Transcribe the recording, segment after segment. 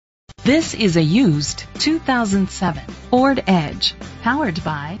This is a used 2007 Ford Edge, powered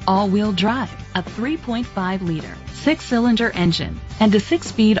by all-wheel drive, a 3.5-liter, 6-cylinder engine, and a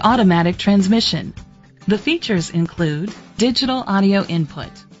 6-speed automatic transmission. The features include digital audio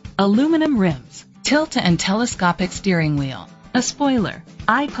input, aluminum rims, tilt and telescopic steering wheel, a spoiler,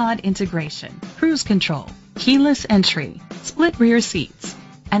 iPod integration, cruise control, keyless entry, split rear seats,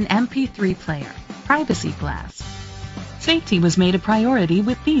 an MP3 player, privacy glass. Safety was made a priority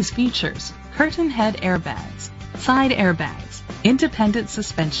with these features: curtain head airbags, side airbags, independent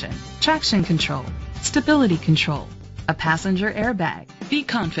suspension, traction control, stability control, a passenger airbag. Be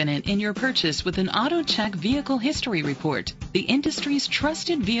confident in your purchase with an AutoCheck Vehicle History Report, the industry's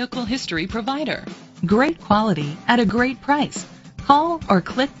trusted vehicle history provider. Great quality at a great price. Call or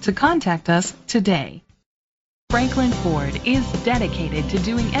click to contact us today. Franklin Ford is dedicated to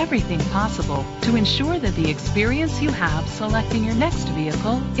doing everything possible to ensure that the experience you have selecting your next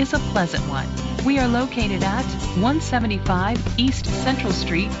vehicle is a pleasant one. We are located at 175 East Central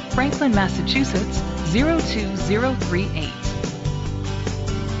Street, Franklin, Massachusetts 02038.